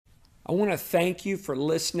I want to thank you for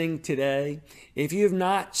listening today. If you have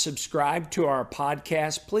not subscribed to our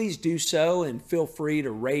podcast, please do so and feel free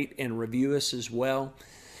to rate and review us as well.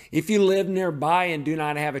 If you live nearby and do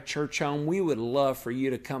not have a church home, we would love for you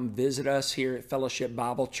to come visit us here at Fellowship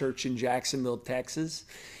Bible Church in Jacksonville, Texas.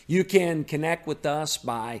 You can connect with us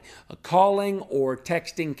by calling or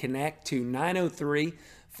texting Connect to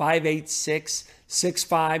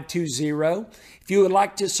 903-586-6520. If you would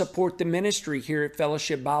like to support the ministry here at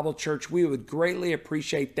Fellowship Bible Church, we would greatly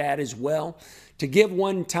appreciate that as well. To give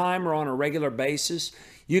one time or on a regular basis,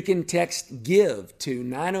 you can text GIVE to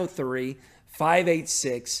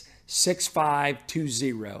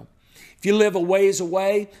 903-586-6520. If you live a ways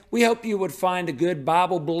away, we hope you would find a good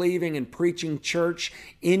Bible-believing and preaching church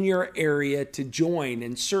in your area to join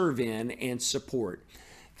and serve in and support.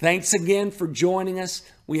 Thanks again for joining us.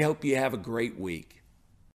 We hope you have a great week.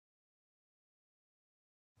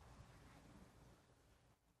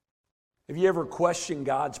 Have you ever questioned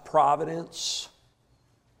God's providence?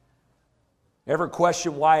 Ever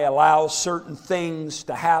questioned why He allows certain things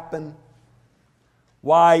to happen?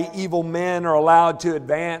 Why evil men are allowed to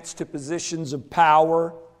advance to positions of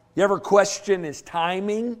power? You ever question His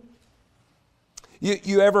timing?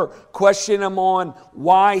 You ever question Him on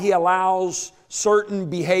why He allows certain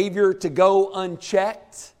behavior to go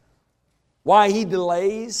unchecked? Why He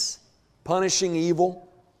delays punishing evil?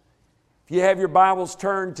 If you have your Bibles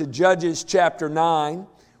turned to Judges chapter 9,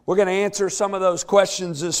 we're going to answer some of those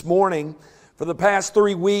questions this morning. For the past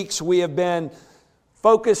 3 weeks, we have been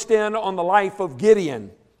focused in on the life of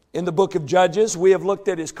Gideon in the book of Judges. We have looked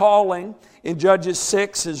at his calling in Judges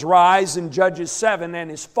 6, his rise in Judges 7, and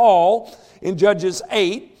his fall in Judges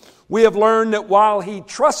 8. We have learned that while he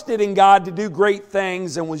trusted in God to do great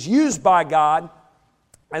things and was used by God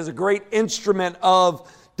as a great instrument of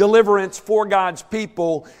deliverance for God's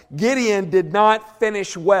people, Gideon did not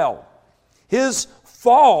finish well. His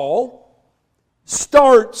fall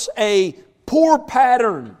starts a poor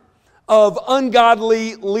pattern of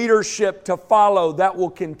ungodly leadership to follow that will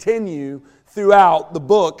continue throughout the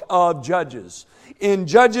book of Judges. In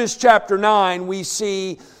Judges chapter 9, we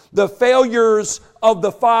see the failures of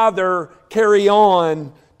the father carry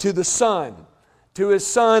on to the son, to his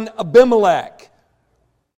son Abimelech.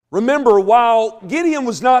 Remember, while Gideon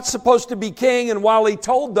was not supposed to be king, and while he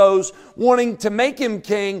told those wanting to make him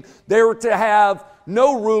king they were to have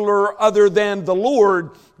no ruler other than the Lord,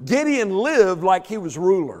 Gideon lived like he was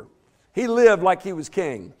ruler. He lived like he was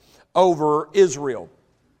king over Israel.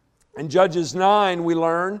 In Judges 9, we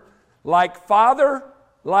learn, like father,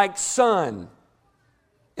 like son.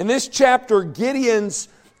 In this chapter, Gideon's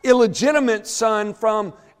illegitimate son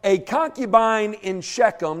from a concubine in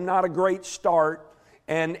Shechem, not a great start,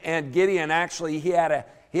 and Gideon actually, he had a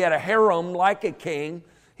harem like a king.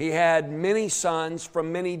 He had many sons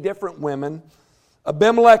from many different women.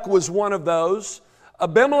 Abimelech was one of those.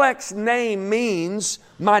 Abimelech's name means,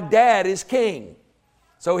 my dad is king.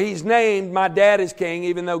 So he's named, my dad is king,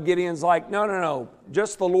 even though Gideon's like, no,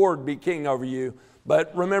 just the Lord be king over you.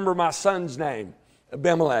 But remember my son's name,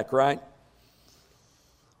 Abimelech, right?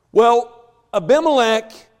 Well,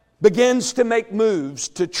 Abimelech begins to make moves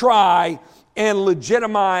to try and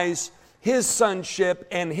legitimize his sonship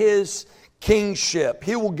and his kingship.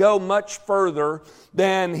 He will go much further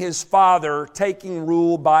than his father, taking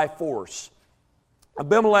rule by force.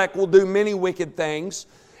 Abimelech will do many wicked things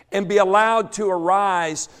and be allowed to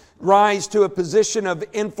rise to a position of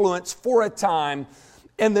influence for a time.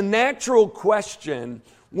 And the natural question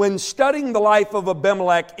when studying the life of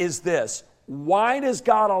Abimelech is this: why does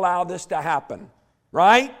God allow this to happen?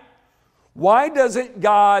 Right? Why doesn't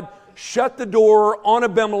God shut the door on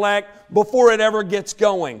Abimelech before it ever gets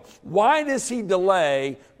going? Why does He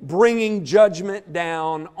delay bringing judgment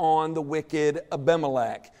down on the wicked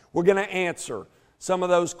Abimelech? We're going to answer some of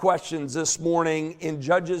those questions this morning in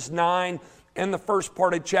Judges 9 and the first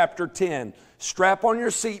part of chapter 10. Strap on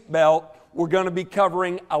your seatbelt. We're going to be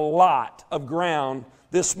covering a lot of ground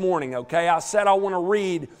this morning, okay? I said I want to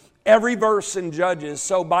read every verse in Judges,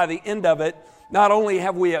 so by the end of it, not only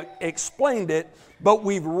have we explained it, but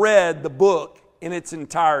we've read the book in its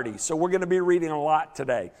entirety. So we're going to be reading a lot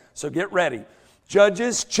today. So get ready.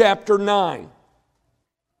 Judges chapter 9.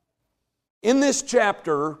 In this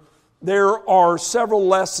chapter, there are several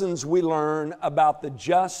lessons we learn about the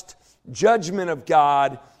just judgment of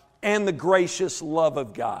God and the gracious love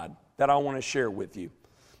of God that I want to share with you.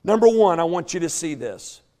 Number one, I want you to see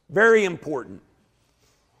this. Very important.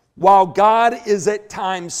 While God is at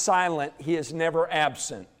times silent, He is never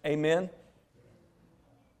absent. Amen?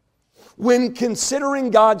 When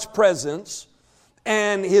considering God's presence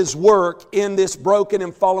and His work in this broken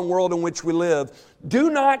and fallen world in which we live, do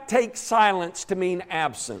not take silence to mean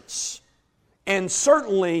absence. And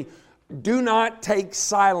certainly do not take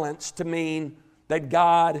silence to mean that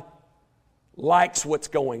God likes what's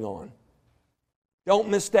going on. Don't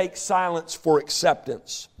mistake silence for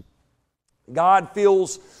acceptance. God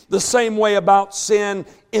feels the same way about sin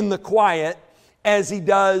in the quiet as He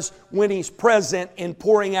does when He's present in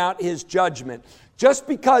pouring out His judgment. Just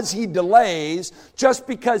because He delays, just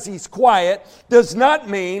because He's quiet, does not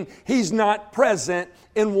mean He's not present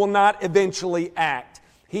and will not eventually act.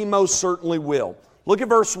 He most certainly will. Look at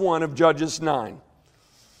verse 1 of Judges 9.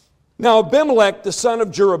 Now Abimelech, the son of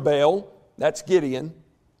Jerubbaal, that's Gideon,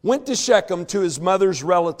 went to Shechem to his mother's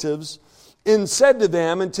relatives and said to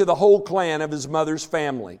them and to the whole clan of his mother's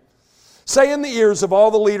family, say in the ears of all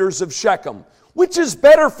the leaders of Shechem, which is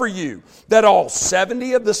better for you, that all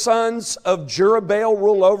 70 of the sons of Jerubbaal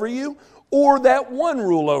rule over you, or that one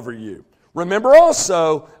rule over you? Remember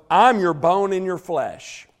also, I'm your bone and your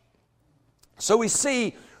flesh. So we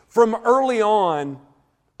see from early on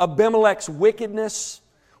Abimelech's wickedness.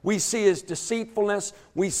 We see his deceitfulness,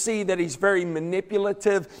 we see that he's very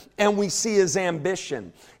manipulative, and we see his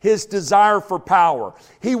ambition, his desire for power.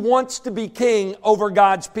 He wants to be king over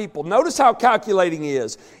God's people. Notice how calculating he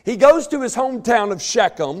is. He goes to his hometown of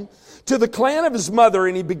Shechem, to the clan of his mother,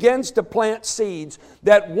 and he begins to plant seeds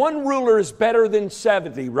that one ruler is better than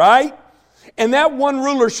 70, right? And that one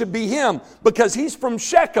ruler should be him because he's from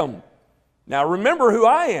Shechem. Now remember who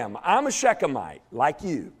I am. I'm a Shechemite, like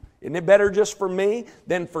you. Isn't it better just for me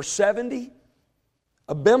than for 70?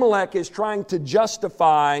 Abimelech is trying to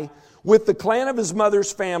justify with the clan of his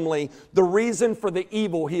mother's family the reason for the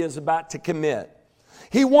evil he is about to commit.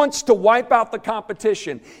 He wants to wipe out the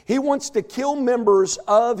competition. He wants to kill members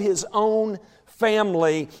of his own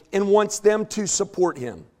family and wants them to support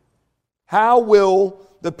him. How will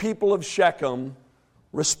the people of Shechem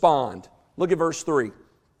respond? Look at verse 3.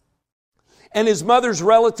 And his mother's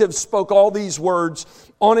relatives spoke all these words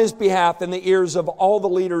on his behalf in the ears of all the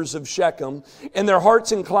leaders of Shechem, and their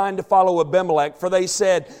hearts inclined to follow Abimelech, for they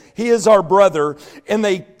said, he is our brother. And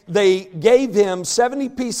they gave him 70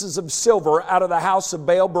 pieces of silver out of the house of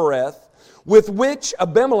Baal-berith, with which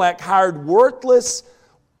Abimelech hired worthless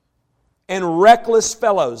and reckless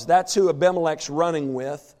fellows. That's who Abimelech's running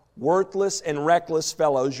with, worthless and reckless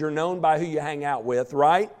fellows. You're known by who you hang out with,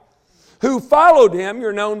 right? Who followed him,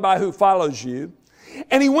 you're known by who follows you.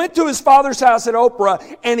 And he went to his father's house at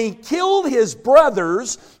Ophrah, and he killed his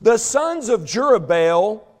brothers, the sons of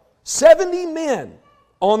Jerubbaal, 70 men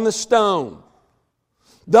on the stone.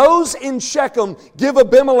 Those in Shechem give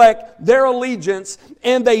Abimelech their allegiance,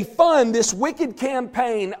 and they fund this wicked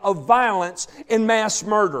campaign of violence and mass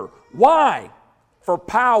murder. Why? For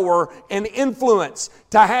power and influence,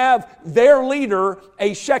 to have their leader,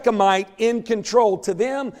 a Shechemite, in control. To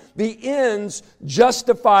them, the ends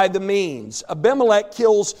justify the means. Abimelech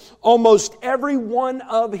kills almost every one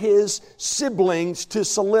of his siblings to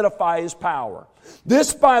solidify his power.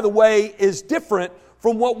 This, by the way, is different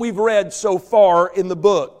from what we've read so far in the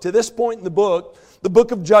book. To this point in the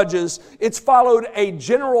book of Judges, it's followed a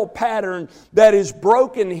general pattern that is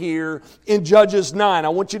broken here in Judges 9. I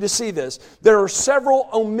want you to see this. There are several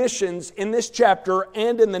omissions in this chapter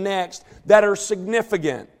and in the next that are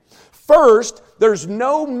significant. First, there's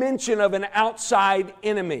no mention of an outside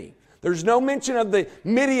enemy. There's no mention of the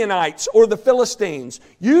Midianites or the Philistines.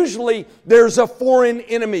 Usually, there's a foreign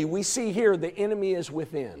enemy. We see here the enemy is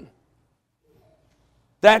within.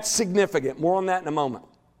 That's significant. More on that in a moment.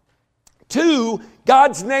 2,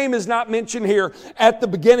 God's name is not mentioned here at the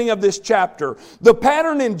beginning of this chapter. The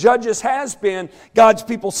pattern in Judges has been God's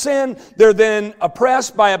people sin. They're then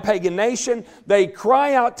oppressed by a pagan nation. They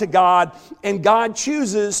cry out to God, and God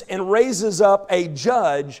chooses and raises up a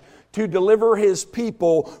judge to deliver His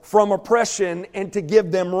people from oppression and to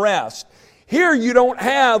give them rest. Here you don't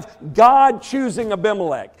have God choosing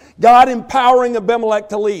Abimelech, God empowering Abimelech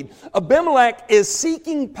to lead. Abimelech is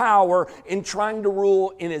seeking power and trying to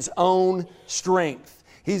rule in his own strength.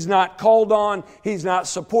 He's not called on, he's not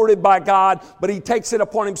supported by God, but he takes it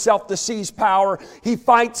upon himself to seize power. He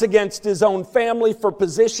fights against his own family for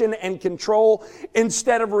position and control.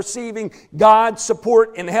 Instead of receiving God's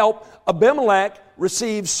support and help, Abimelech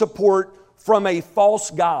receives support from a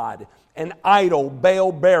false god, an idol,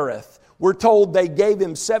 Baal-berith. We're told they gave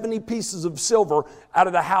him 70 pieces of silver out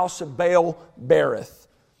of the house of Baal-berith.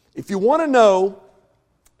 If you want to know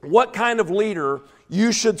what kind of leader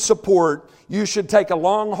you should support, you should take a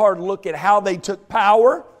long, hard look at how they took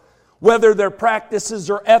power, whether their practices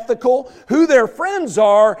are ethical, who their friends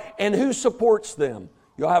are, and who supports them.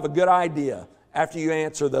 You'll have a good idea after you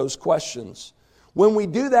answer those questions. When we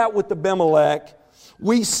do that with Abimelech,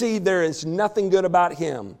 we see there is nothing good about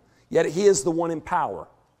him, yet he is the one in power.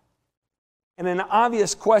 And an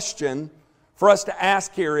obvious question for us to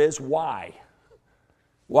ask here is why?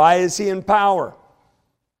 Why is he in power?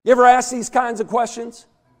 You ever ask these kinds of questions?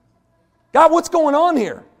 God, what's going on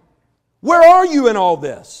here? Where are you in all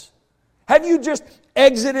this? Have you just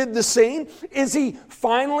exited the scene? Is he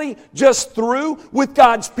finally just through with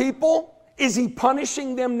God's people? Is he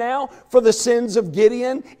punishing them now for the sins of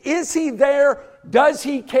Gideon? Is he there? Does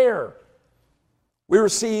he care? We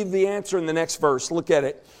receive the answer in the next verse. Look at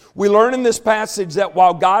it. We learn in this passage that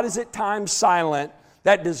while God is at times silent,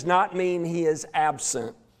 that does not mean he is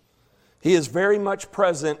absent. He is very much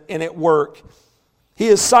present and at work. He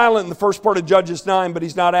is silent in the first part of Judges 9, but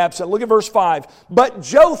he's not absent. Look at verse 5. But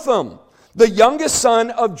Jotham, the youngest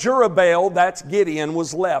son of Jerubbaal, that's Gideon,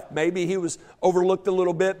 was left. Maybe he was overlooked a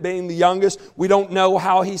little bit being the youngest. We don't know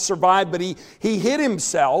how he survived, but he hid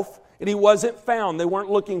himself and he wasn't found. They weren't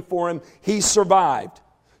looking for him. He survived.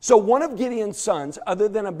 So one of Gideon's sons, other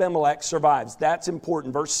than Abimelech, survives. That's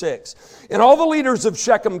important. Verse 6. And all the leaders of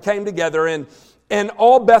Shechem came together and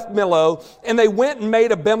all Beth Millo, and they went and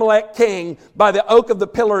made Abimelech king by the oak of the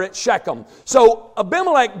pillar at Shechem. So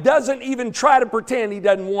Abimelech doesn't even try to pretend he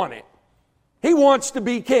doesn't want it. He wants to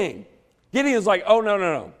be king. Gideon's like, oh,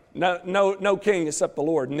 no king except the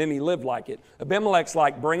Lord. And then he lived like it. Abimelech's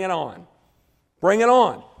like, bring it on. Bring it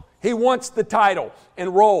on. He wants the title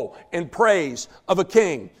and role and praise of a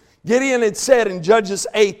king. Gideon had said in Judges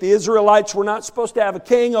 8, the Israelites were not supposed to have a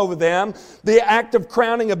king over them. The act of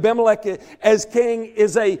crowning Abimelech as king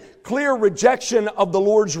is a clear rejection of the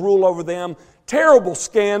Lord's rule over them. Terrible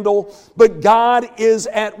scandal, but God is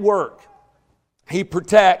at work. He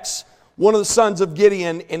protects one of the sons of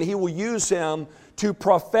Gideon, and he will use him to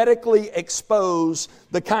prophetically expose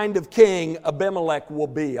the kind of king Abimelech will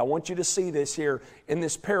be. I want you to see this here in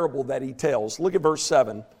this parable that he tells. Look at verse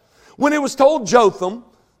 7. When it was told Jotham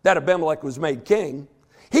that Abimelech was made king,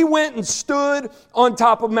 he went and stood on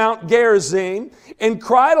top of Mount Gerizim and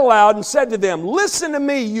cried aloud and said to them, listen to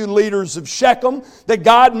me, you leaders of Shechem, that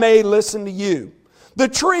God may listen to you. The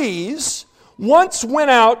trees once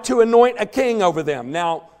went out to anoint a king over them.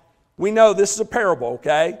 Now, we know this is a parable,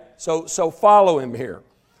 okay? So follow him here.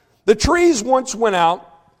 The trees once went out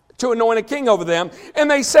to anoint a king over them, and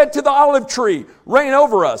they said to the olive tree, reign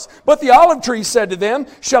over us. But the olive tree said to them,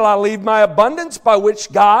 shall I leave my abundance by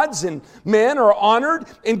which gods and men are honored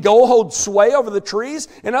and go hold sway over the trees?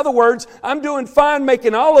 In other words, I'm doing fine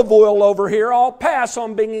making olive oil over here. I'll pass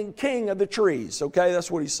on being king of the trees. Okay, that's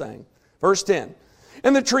what he's saying. Verse 10.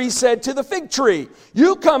 And the tree said to the fig tree,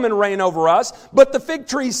 you come and reign over us. But the fig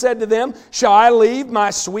tree said to them, shall I leave my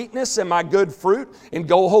sweetness and my good fruit and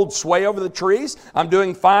go hold sway over the trees? I'm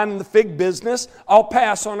doing fine in the fig business. I'll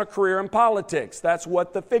pass on a career in politics. That's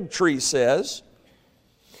what the fig tree says.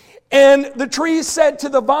 And the tree said to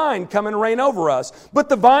the vine, come and reign over us. But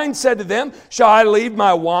the vine said to them, shall I leave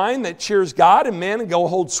my wine that cheers God and men and go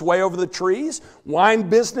hold sway over the trees? Wine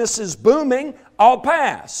business is booming. I'll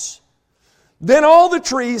pass. Then all the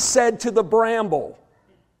trees said to the bramble,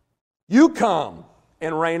 you come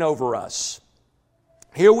and reign over us.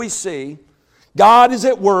 Here we see God is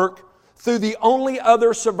at work through the only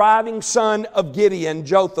other surviving son of Gideon,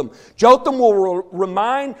 Jotham. Jotham will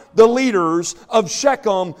remind the leaders of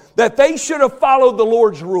Shechem that they should have followed the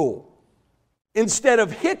Lord's rule instead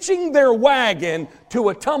of hitching their wagon to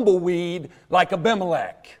a tumbleweed like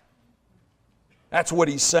Abimelech. That's what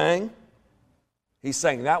he's saying. He's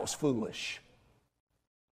saying that was foolish.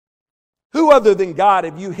 Who other than God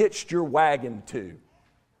have you hitched your wagon to?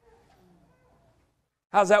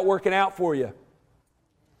 How's that working out for you?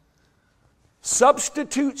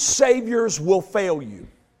 Substitute saviors will fail you.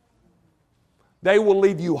 They will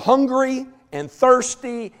leave you hungry and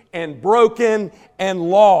thirsty and broken and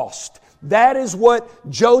lost. That is what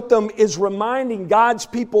Jotham is reminding God's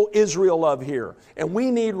people Israel of here. And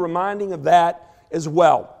we need reminding of that as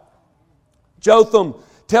well. Jotham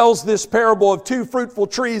tells this parable of two fruitful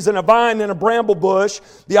trees and a vine and a bramble bush.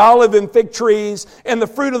 The olive and fig trees and the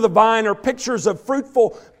fruit of the vine are pictures of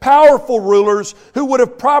fruitful, powerful rulers who would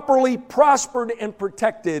have properly prospered and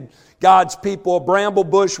protected God's people. A bramble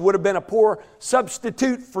bush would have been a poor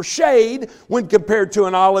substitute for shade when compared to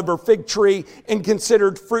an olive or fig tree and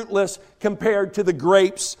considered fruitless compared to the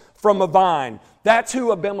grapes from a vine. That's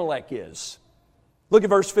who Abimelech is. Look at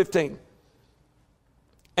verse 15.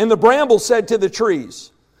 And the bramble said to the trees,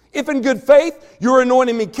 if in good faith you're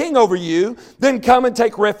anointing me king over you, then come and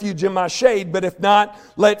take refuge in my shade. But if not,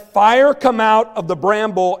 let fire come out of the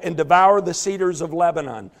bramble and devour the cedars of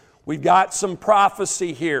Lebanon. We've got some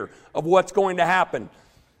prophecy here of what's going to happen.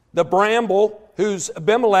 the bramble, who's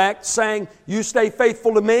Abimelech, saying, you stay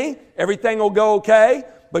faithful to me, everything will go okay,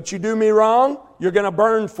 but you do me wrong, you're going to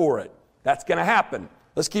burn for it. That's going to happen.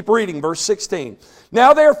 Let's keep reading, verse 16.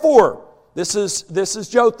 Now therefore, this is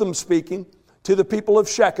Jotham speaking to the people of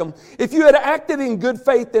Shechem. If you had acted in good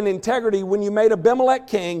faith and integrity when you made Abimelech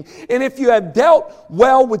king, and if you have dealt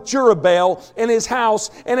well with Jerubbaal and his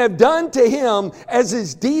house, and have done to him as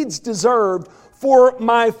his deeds deserved, for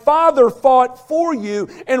my father fought for you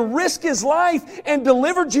and risked his life and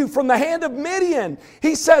delivered you from the hand of Midian.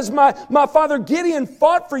 He says, my father Gideon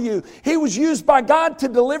fought for you. He was used by God to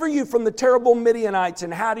deliver you from the terrible Midianites.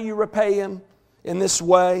 And how do you repay him? In this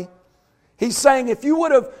way. He's saying,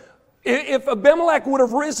 if Abimelech would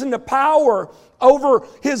have risen to power over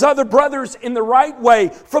his other brothers in the right way,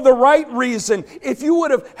 for the right reason, if you would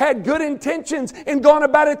have had good intentions and gone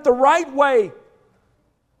about it the right way,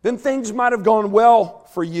 then things might have gone well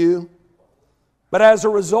for you. But as a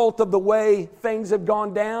result of the way things have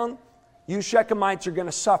gone down, you Shechemites are going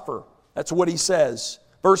to suffer. That's what he says.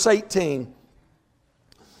 Verse 18.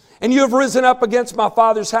 And you have risen up against my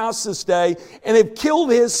father's house this day and have killed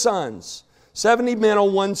his sons, 70 men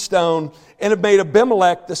on one stone, and have made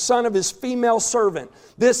Abimelech the son of his female servant.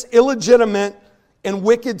 This illegitimate and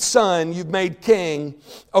wicked son you've made king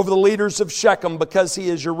over the leaders of Shechem because he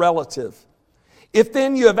is your relative. If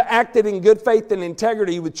then you have acted in good faith and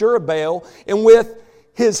integrity with Jerubbaal and with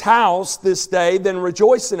his house this day, then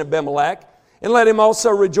rejoice in Abimelech, and let him also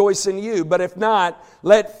rejoice in you. But if not,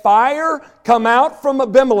 let fire come out from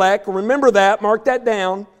Abimelech, remember that, mark that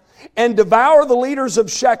down, and devour the leaders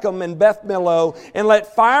of Shechem and Beth Millo, and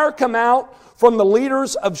let fire come out from the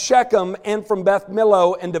leaders of Shechem and from Beth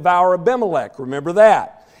Millo and devour Abimelech. Remember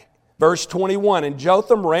that. Verse 21, and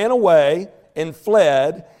Jotham ran away and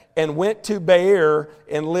fled and went to Beer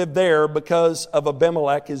and lived there because of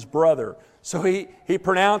Abimelech, his brother. So he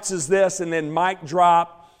pronounces this, and then mic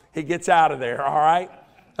drop, he gets out of there, all right?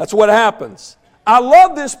 That's what happens. I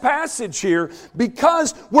love this passage here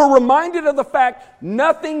because we're reminded of the fact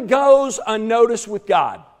nothing goes unnoticed with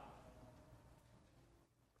God.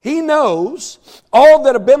 He knows all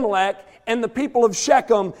that Abimelech and the people of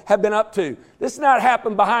Shechem have been up to. This has not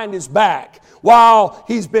happened behind his back. While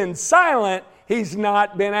he's been silent, he's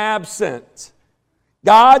not been absent.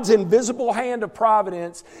 God's invisible hand of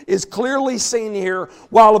providence is clearly seen here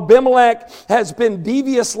while Abimelech has been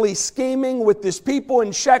deviously scheming with his people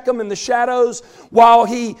in Shechem in the shadows, while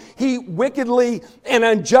he wickedly and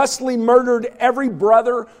unjustly murdered every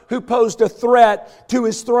brother who posed a threat to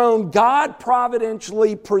his throne. God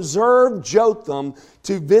providentially preserved Jotham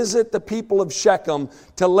to visit the people of Shechem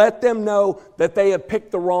to let them know that they have picked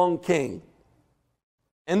the wrong king.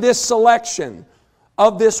 And this selection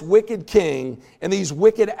of this wicked king and these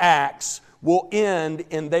wicked acts will end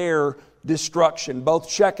in their destruction. Both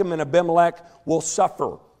Shechem and Abimelech will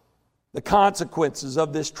suffer the consequences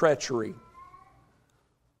of this treachery.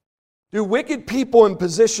 Do wicked people in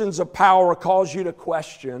positions of power cause you to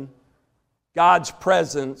question God's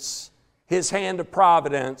presence, His hand of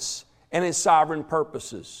providence, and His sovereign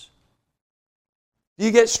purposes? Do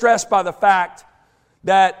you get stressed by the fact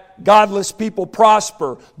that godless people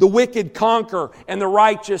prosper, the wicked conquer, and the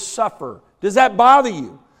righteous suffer? Does that bother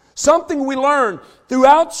you? Something we learn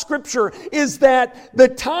throughout Scripture is that the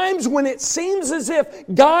times when it seems as if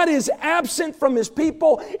God is absent from His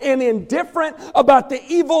people and indifferent about the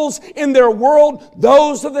evils in their world,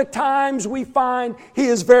 those are the times we find He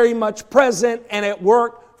is very much present and at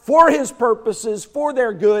work for His purposes, for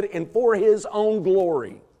their good, and for His own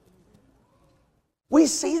glory. We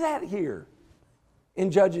see that here in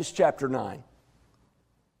Judges chapter 9.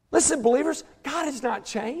 Listen, believers, God has not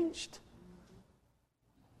changed.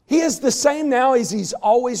 He is the same now as He's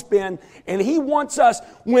always been, and He wants us,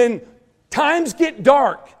 when times get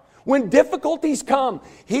dark, when difficulties come,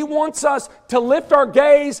 He wants us to lift our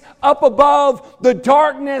gaze up above the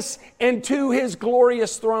darkness and to His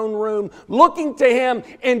glorious throne room, looking to Him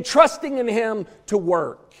and trusting in Him to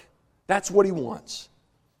work. That's what He wants.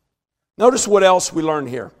 Notice what else we learn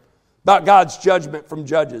here about God's judgment from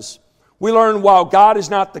Judges. We learn while God is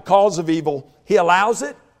not the cause of evil, He allows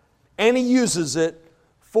it and He uses it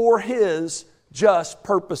for His just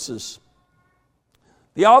purposes.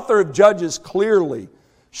 The author of Judges clearly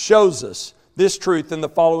shows us this truth in the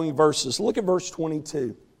following verses. Look at verse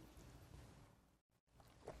 22.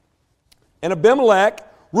 And Abimelech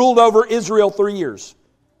ruled over Israel 3 years.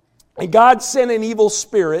 And God sent an evil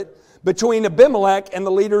spirit between Abimelech and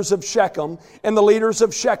the leaders of Shechem, and the leaders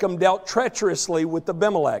of Shechem dealt treacherously with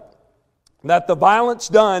Abimelech. that the violence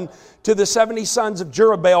done to the 70 sons of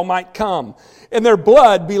Jerubbaal might come, and their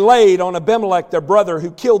blood be laid on Abimelech their brother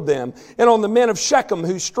who killed them, and on the men of Shechem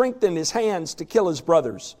who strengthened his hands to kill his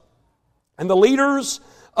brothers. And the leaders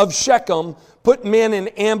of Shechem put men in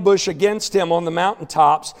ambush against him on the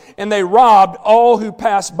mountaintops, and they robbed all who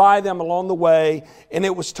passed by them along the way, and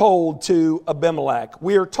it was told to Abimelech.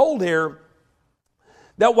 We are told here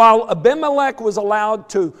that while Abimelech was allowed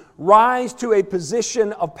to rise to a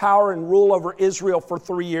position of power and rule over Israel for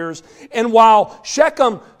 3 years, and while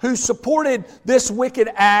Shechem, who supported this wicked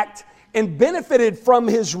act and benefited from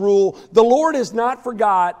his rule, the Lord has not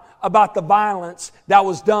forgot about the violence that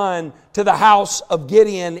was done to the house of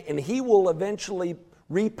Gideon, and He will eventually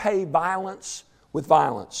repay violence with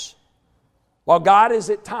violence. While God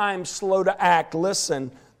is at times slow to act,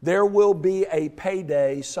 listen, there will be a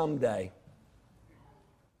payday someday.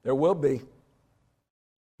 There will be.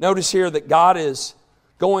 Notice here that God is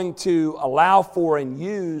going to allow for and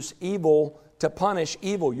use evil to punish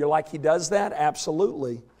evil. You're like He does that?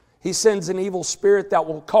 Absolutely. He sends an evil spirit that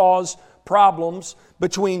will cause problems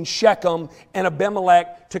between Shechem and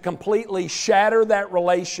Abimelech to completely shatter that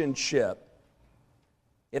relationship.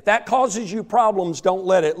 If that causes you problems, don't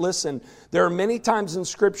let it. Listen, there are many times in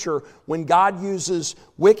Scripture when God uses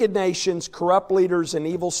wicked nations, corrupt leaders, and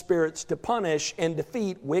evil spirits to punish and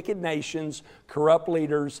defeat wicked nations, corrupt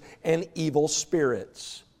leaders, and evil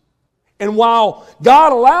spirits. And while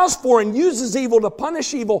God allows for and uses evil to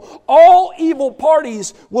punish evil, all evil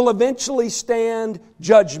parties will eventually stand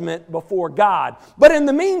judgment before God. But in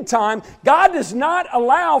the meantime, God does not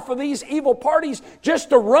allow for these evil parties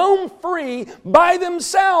just to roam free by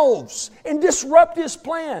themselves and disrupt His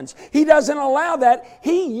plans. He doesn't allow that.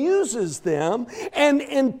 He uses them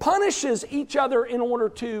and punishes each other in order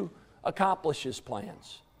to accomplish His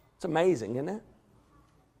plans. It's amazing, isn't it?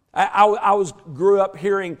 I grew up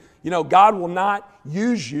hearing, God will not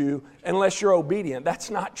use you unless you're obedient. That's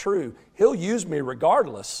not true. He'll use me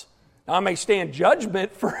regardless. Now, I may stand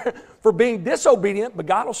judgment for being disobedient, but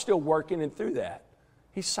God will still work in and through that.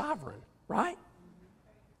 He's sovereign, right?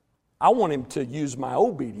 I want Him to use my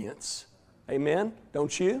obedience. Amen?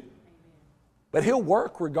 Don't you? But He'll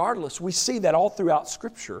work regardless. We see that all throughout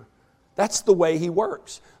Scripture. That's the way He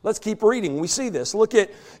works. Let's keep reading. We see this. Look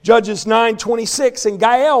at Judges 9:26. And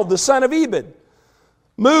Gael, the son of Ebed,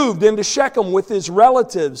 moved into Shechem with his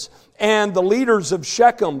relatives, and the leaders of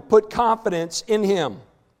Shechem put confidence in him.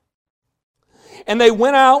 And they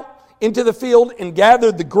went out into the field and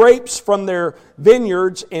gathered the grapes from their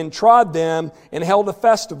vineyards and trod them and held a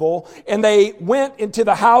festival. And they went into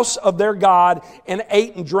the house of their God and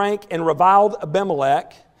ate and drank and reviled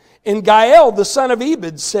Abimelech. And Gael, the son of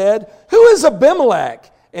Ebed, said, "Who is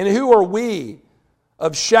Abimelech, and who are we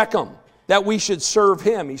of Shechem, that we should serve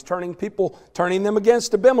him?" He's turning them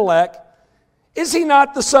against Abimelech. "Is he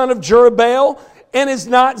not the son of Jerubbaal, and is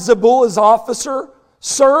not Zebul his officer?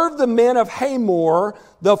 Serve the men of Hamor,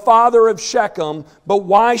 the father of Shechem, but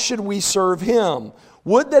why should we serve him?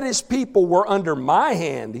 Would that his people were under my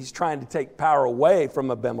hand." He's trying to take power away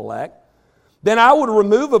from Abimelech. "Then I would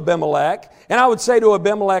remove Abimelech, and I would say to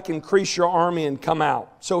Abimelech, increase your army and come out."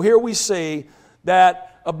 So here we see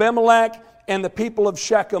that Abimelech and the people of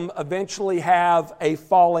Shechem eventually have a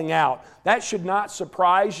falling out. That should not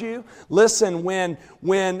surprise you. Listen,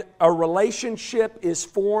 when a relationship is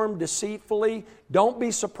formed deceitfully, don't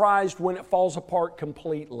be surprised when it falls apart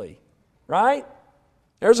completely. Right?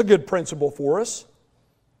 There's a good principle for us.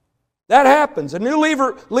 That happens. A new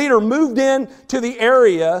leader moved in to the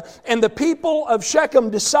area, and the people of Shechem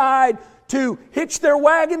decide to hitch their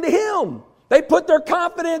wagon to him. They put their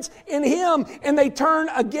confidence in him, and they turn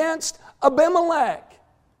against Abimelech.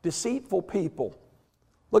 Deceitful people.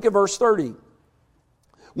 Look at verse 30.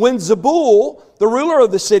 When Zebul, the ruler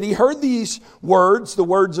of the city, heard these words, the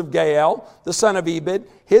words of Gael, the son of Ebed,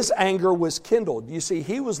 his anger was kindled. You see,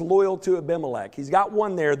 he was loyal to Abimelech. He's got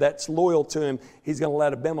one there that's loyal to him. He's going to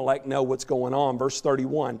let Abimelech know what's going on. Verse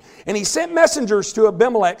 31. And he sent messengers to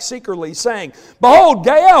Abimelech secretly, saying, "Behold,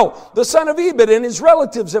 Gael, the son of Ebed, and his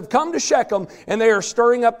relatives have come to Shechem, and they are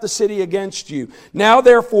stirring up the city against you. Now,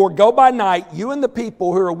 therefore, go by night, you and the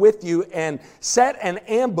people who are with you, and set an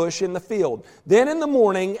ambush in the field. Then in the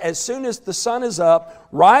morning, as soon as the sun is up,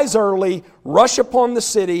 rise early, rush upon the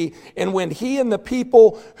city, and when he and the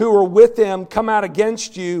people who are with him come out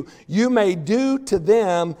against you, you may do to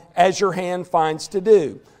them as your hand finds to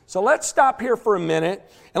do." So let's stop here for a minute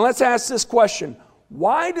and let's ask this question.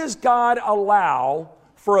 Why does God allow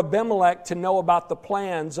for Abimelech to know about the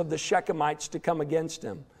plans of the Shechemites to come against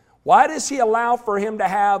him? Why does He allow for him to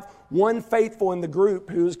have one faithful in the group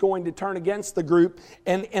who is going to turn against the group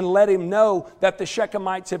and let him know that the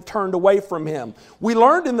Shechemites have turned away from him? We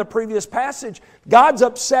learned in the previous passage, God's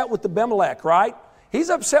upset with Abimelech, right? He's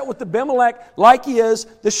upset with Abimelech like he is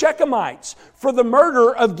the Shechemites for the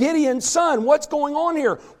murder of Gideon's son. What's going on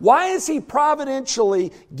here? Why is he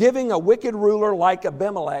providentially giving a wicked ruler like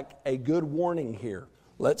Abimelech a good warning here?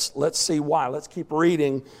 Let's see why. Let's keep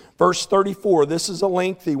reading. Verse 34, this is a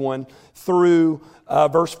lengthy one, through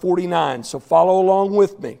verse 49. So follow along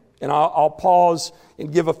with me. And I'll pause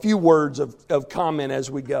and give a few words of comment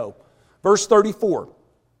as we go. Verse 34.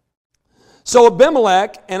 So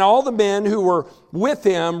Abimelech and all the men who were with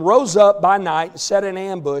him rose up by night and set an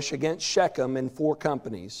ambush against Shechem in 4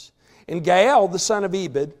 companies. And Gaal, the son of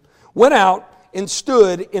Ebed, went out and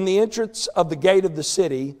stood in the entrance of the gate of the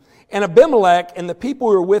city. And Abimelech and the people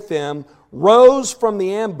who were with him rose from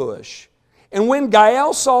the ambush. And when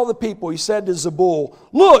Gaal saw the people, he said to Zebul,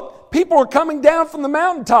 "Look, people are coming down from the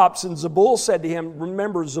mountaintops." And Zebul said to him,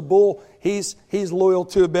 remember Zebul, he's loyal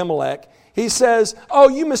to Abimelech. He says, "Oh,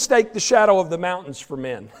 you mistake the shadow of the mountains for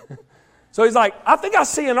men." So he's like, "I think I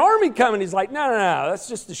see an army coming." He's like, no, that's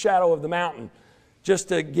just the shadow of the mountain. Just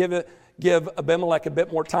to give Abimelech a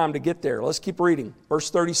bit more time to get there. Let's keep reading. Verse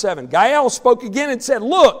 37. Gaal spoke again and said,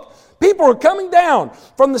 "Look, people are coming down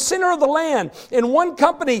from the center of the land, and one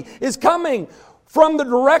company is coming from the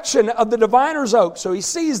direction of the diviner's oak." So he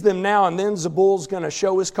sees them now, and then Zebul's going to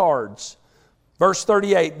show his cards. Verse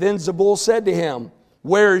 38. Then Zebul said to him,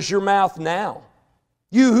 "Where is your mouth now?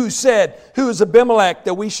 You who said, 'Who is Abimelech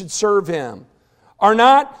that we should serve him?' Are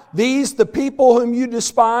not these the people whom you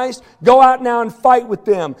despised? Go out now and fight with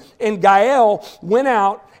them." And Gaal went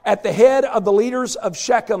out at the head of the leaders of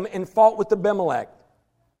Shechem and fought with Abimelech.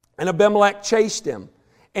 And Abimelech chased him,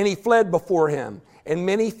 and he fled before him. And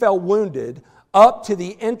many fell wounded up to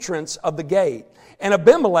the entrance of the gate. And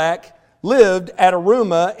Abimelech lived at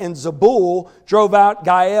Arumah, and Zebul drove out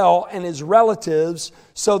Gaal and his relatives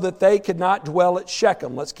so that they could not dwell at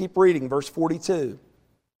Shechem. Let's keep reading, verse 42.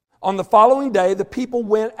 On the following day, the people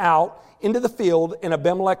went out into the field, and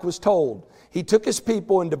Abimelech was told. He took his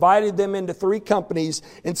people and divided them into 3 companies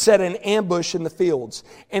and set an ambush in the fields.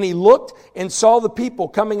 And he looked and saw the people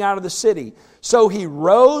coming out of the city. So he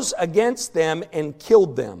rose against them and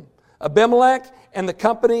killed them. Abimelech and the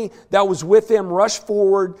company that was with him rushed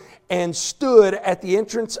forward and stood at the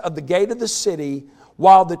entrance of the gate of the city,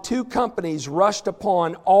 while the 2 companies rushed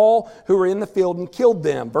upon all who were in the field and killed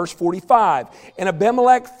them. Verse 45. And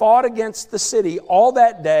Abimelech fought against the city all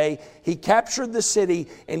that day. He captured the city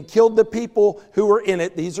and killed the people who were in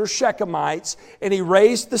it. These are Shechemites. And he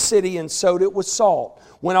razed the city and sowed it with salt.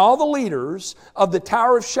 When all the leaders of the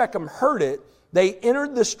Tower of Shechem heard it, they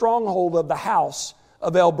entered the stronghold of the house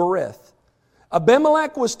of El-Berith.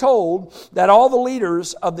 Abimelech was told that all the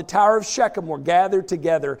leaders of the Tower of Shechem were gathered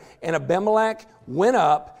together, and Abimelech went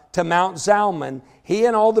up to Mount Zalmon, he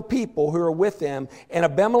and all the people who were with him. And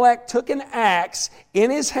Abimelech took an axe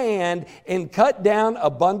in his hand and cut down a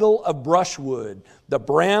bundle of brushwood. The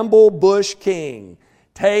bramble bush king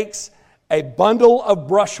takes a bundle of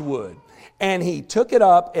brushwood, and he took it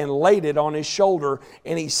up and laid it on his shoulder.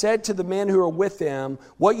 And he said to the men who were with him,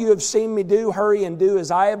 "What you have seen me do, hurry and do as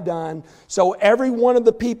I have done." So every one of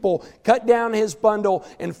the people cut down his bundle,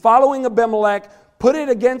 and following Abimelech, put it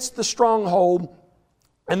against the stronghold.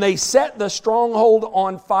 And they set the stronghold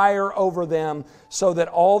on fire over them, so that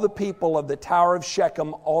all the people of the Tower of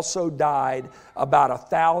Shechem also died, about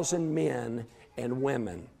 1,000 men and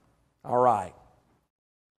women. All right.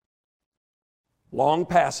 Long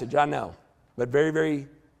passage, I know. But very, very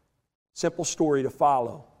simple story to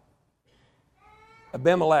follow.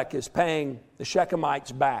 Abimelech is paying the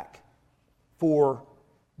Shechemites back for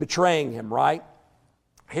betraying him, right?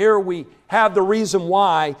 Here we have the reason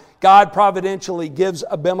why God providentially gives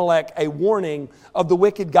Abimelech a warning of the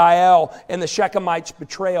wicked Gaal and the Shechemites'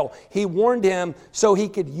 betrayal. He warned him so he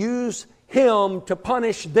could use him to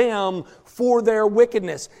punish them for their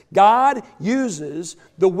wickedness. God uses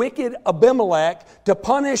the wicked Abimelech to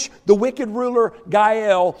punish the wicked ruler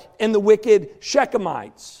Gaal and the wicked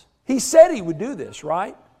Shechemites. He said he would do this,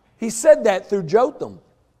 right? He said that through Jotham.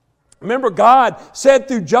 Remember, God said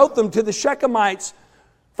through Jotham to the Shechemites,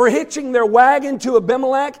 for hitching their wagon to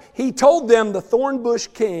Abimelech, He told them the thorn bush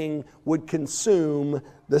king would consume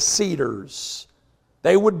the cedars.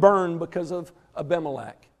 They would burn because of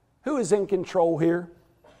Abimelech. Who is in control here?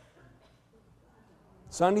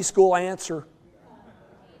 Sunday school answer.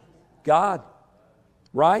 God.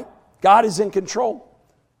 Right? God is in control.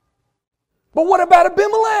 But what about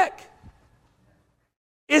Abimelech?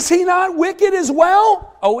 Is he not wicked as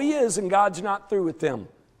well? Oh, he is, and God's not through with them.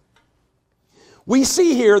 We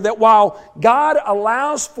see here that while God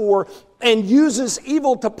allows for and uses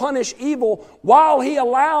evil to punish evil, while He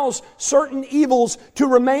allows certain evils to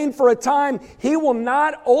remain for a time, He will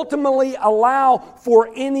not ultimately allow for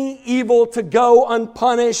any evil to go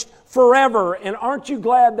unpunished forever. And aren't you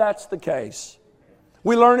glad that's the case?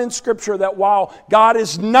 We learn in Scripture that while God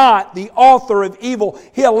is not the author of evil,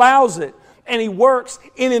 He allows it. And He works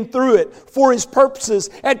in and through it for His purposes.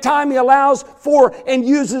 At times He allows for and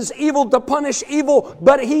uses evil to punish evil,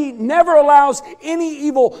 but He never allows any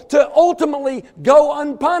evil to ultimately go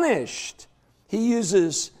unpunished. He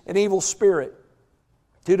uses an evil spirit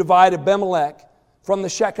to divide Abimelech from the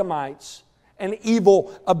Shechemites, an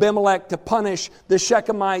evil Abimelech to punish the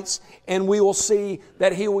Shechemites, and we will see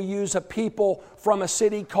that he will use a people from a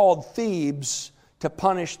city called Thebes to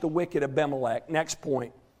punish the wicked Abimelech. Next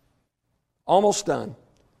point. Almost done.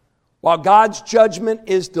 While God's judgment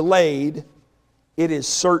is delayed, it is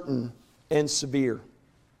certain and severe.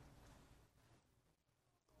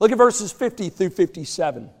 Look at verses 50 through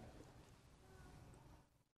 57.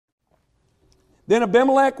 Then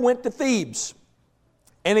Abimelech went to Thebes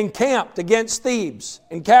and encamped against Thebes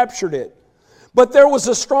and captured it. But there was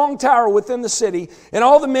a strong tower within the city, and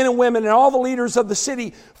all the men and women and all the leaders of the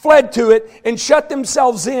city fled to it and shut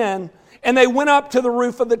themselves in. And they went up to the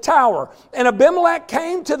roof of the tower. And Abimelech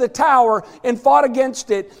came to the tower and fought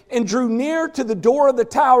against it and drew near to the door of the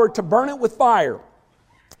tower to burn it with fire.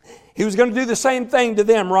 He was going to do the same thing to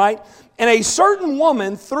them, right? And a certain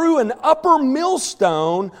woman threw an upper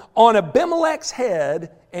millstone on Abimelech's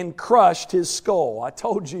head and crushed his skull. I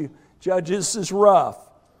told you, judges, this is rough.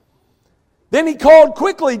 Then he called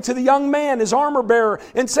quickly to the young man, his armor bearer,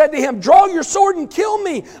 and said to him, "Draw your sword and kill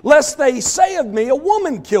me, lest they say of me, a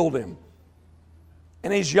woman killed him."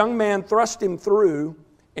 And his young man thrust him through,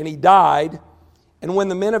 and he died. And when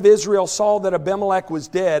the men of Israel saw that Abimelech was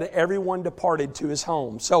dead, everyone departed to his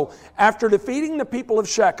home. So after defeating the people of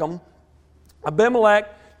Shechem,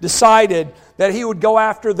 Abimelech decided that he would go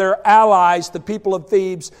after their allies, the people of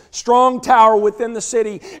Thebes, strong tower within the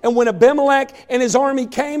city. And when Abimelech and his army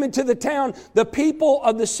came into the town, the people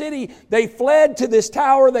of the city, they fled to this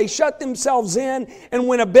tower, they shut themselves in. And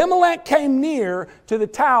when Abimelech came near to the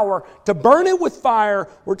tower to burn it with fire,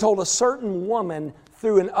 we're told a certain woman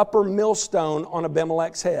threw an upper millstone on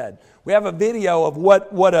Abimelech's head. We have a video of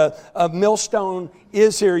what a millstone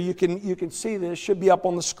is here. You can see this, should be up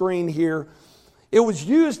on the screen here. It was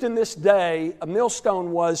used in this day, a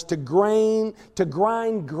millstone was to grind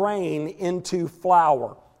grain into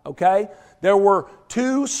flour, okay? There were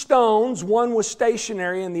two stones, one was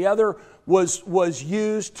stationary and the other was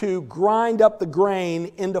used to grind up the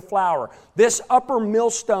grain into flour. This upper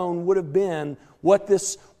millstone would have been what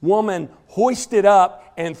this woman hoisted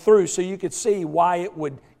up and threw, so you could see why it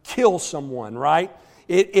would kill someone, right?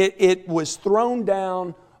 It was thrown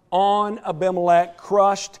down on Abimelech,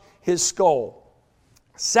 crushed his skull.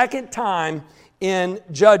 Second time in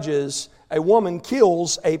Judges, a woman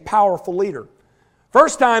kills a powerful leader.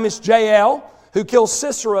 First time is Jael, who kills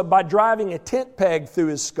Sisera by driving a tent peg through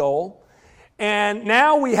his skull. And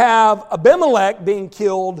now we have Abimelech being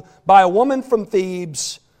killed by a woman from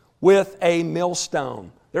Thebes with a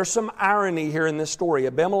millstone. There's some irony here in this story.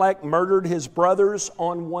 Abimelech murdered his brothers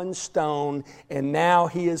on one stone, and now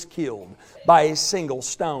he is killed by a single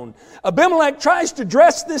stone. Abimelech tries to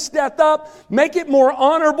dress this death up, make it more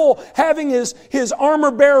honorable, having his armor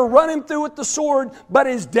bearer run him through with the sword, but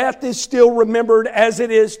his death is still remembered as it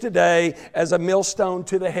is today, as a millstone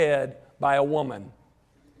to the head by a woman.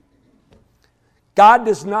 God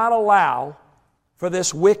does not allow for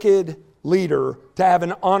this wicked leader to have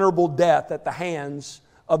an honorable death at the hands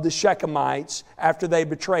of the Shechemites after they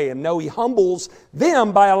betray him. No, He humbles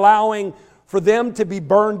them by allowing for them to be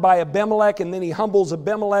burned by Abimelech, and then He humbles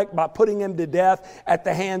Abimelech by putting him to death at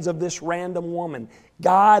the hands of this random woman.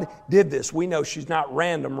 God did this. We know she's not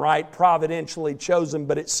random, right? Providentially chosen,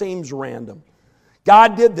 but it seems random.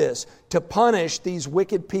 God did this to punish these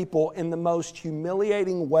wicked people in the most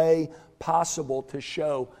humiliating way possible, to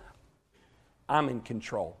show I'm in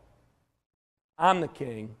control. I'm the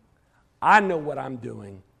king. I know what I'm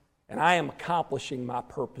doing, and I am accomplishing my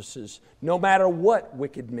purposes no matter what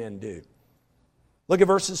wicked men do. Look at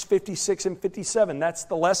verses 56 and 57. That's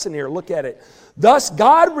the lesson here. Look at it. Thus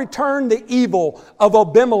God returned the evil of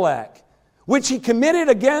Abimelech which he committed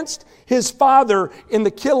against his father in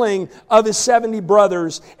the killing of his 70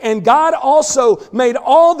 brothers. And God also made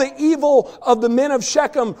all the evil of the men of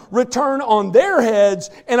Shechem return on their heads,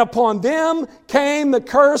 and upon them came the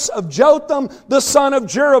curse of Jotham, the son of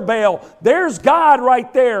Jerubbaal. There's God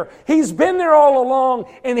right there. He's been there all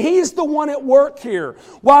along, and He's the one at work here.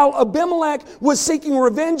 While Abimelech was seeking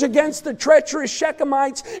revenge against the treacherous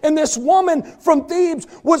Shechemites, and this woman from Thebes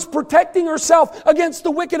was protecting herself against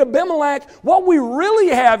the wicked Abimelech, what we really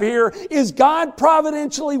have here is God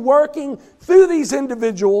providentially working through these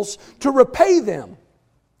individuals to repay them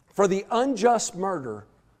for the unjust murder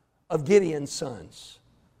of Gideon's sons.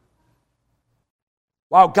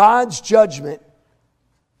 While God's judgment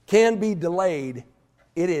can be delayed,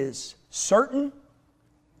 it is certain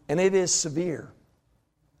and it is severe.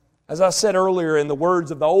 As I said earlier, in the words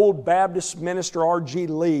of the old Baptist minister R.G.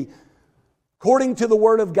 Lee, according to the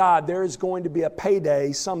Word of God, there is going to be a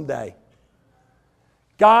payday someday.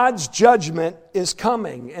 God's judgment is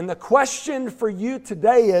coming. And the question for you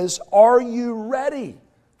today is, are you ready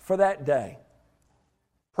for that day?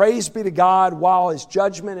 Praise be to God. While His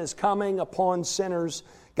judgment is coming upon sinners,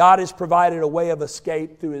 God has provided a way of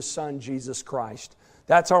escape through His Son, Jesus Christ.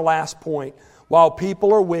 That's our last point. While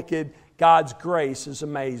people are wicked, God's grace is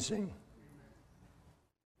amazing.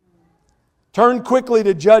 Turn quickly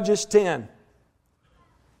to Judges 10.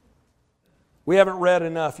 We haven't read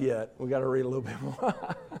enough yet. We've got to read a little bit more.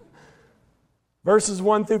 Verses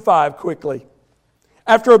 1 through 5 quickly.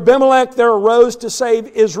 After Abimelech, there arose to save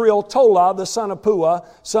Israel Tola, the son of Puah,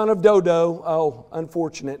 son of Dodo. Oh,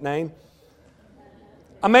 unfortunate name.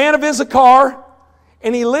 A man of Issachar,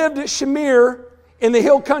 and he lived at Shamir in the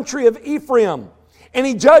hill country of Ephraim. And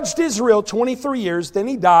he judged Israel 23 years. Then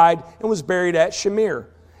he died and was buried at Shamir.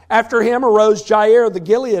 After him arose Jair the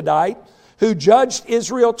Gileadite, who judged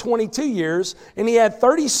Israel 22 years, and he had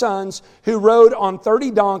 30 sons who rode on 30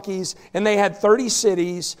 donkeys, and they had 30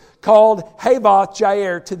 cities called Havoth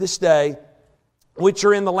Jair to this day, which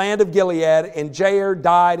are in the land of Gilead, and Jair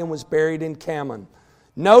died and was buried in Cammon.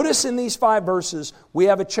 Notice in these 5 verses, we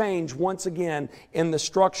have a change once again in the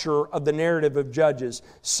structure of the narrative of Judges.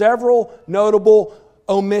 Several notable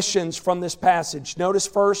omissions from this passage. Notice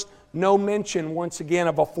first, no mention once again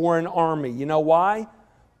of a foreign army. You know why?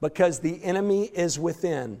 Because the enemy is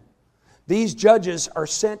within. These judges are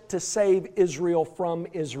sent to save Israel from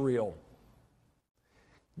Israel.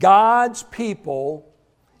 God's people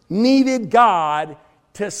needed God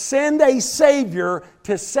to send a Savior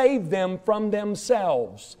to save them from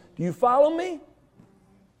themselves. Do you follow me?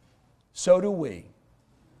 So do we.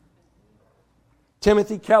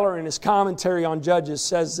 Timothy Keller, in his commentary on Judges,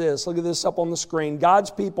 says this. Look at this up on the screen. God's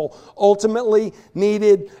people ultimately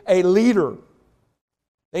needed a leader.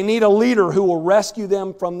 They need a leader who will rescue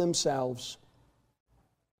them from themselves.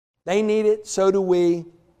 They need it, so do we.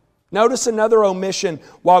 Notice another omission.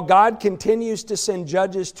 While God continues to send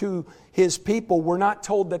judges to His people, we're not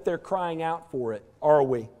told that they're crying out for it, are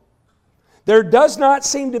we? There does not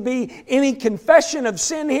seem to be any confession of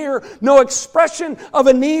sin here, no expression of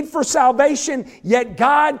a need for salvation, yet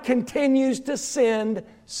God continues to send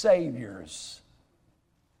saviors.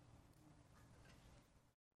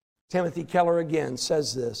 Timothy Keller again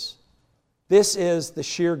says this. This is the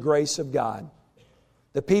sheer grace of God.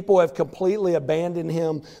 The people have completely abandoned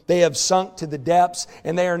Him. They have sunk to the depths,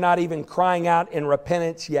 and they are not even crying out in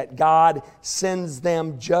repentance, yet God sends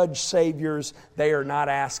them judge saviors they are not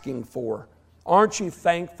asking for. Aren't you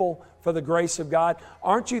thankful for the grace of God?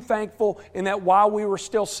 Aren't you thankful in that while we were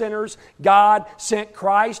still sinners, God sent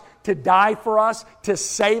Christ to die for us, to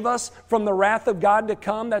save us from the wrath of God to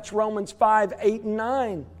come? That's Romans 5, 8, and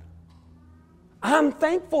 9. I'm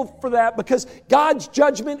thankful for that because God's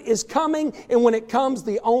judgment is coming, and when it comes,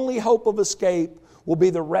 the only hope of escape will be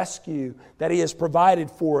the rescue that He has provided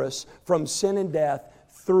for us from sin and death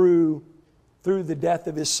through the death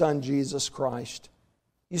of His Son, Jesus Christ.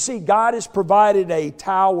 You see, God has provided a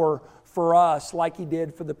tower for us like He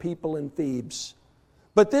did for the people in Thebes.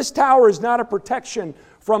 But this tower is not a protection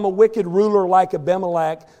from a wicked ruler like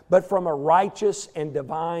Abimelech, but from a righteous and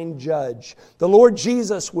divine judge. The Lord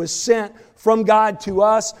Jesus was sent from God to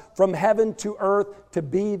us, from heaven to earth, to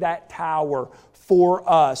be that tower for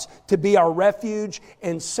us, to be our refuge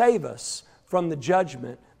and save us from the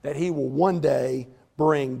judgment that He will one day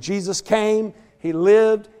bring. Jesus came, He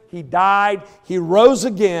lived, He died, He rose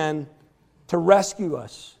again to rescue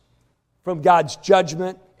us from God's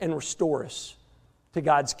judgment and restore us to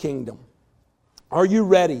God's kingdom. Are you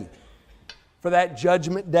ready for that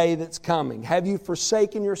judgment day that's coming? Have you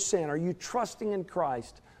forsaken your sin? Are you trusting in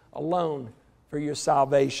Christ alone for your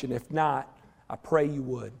salvation? If not, I pray you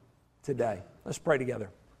would today. Let's pray together.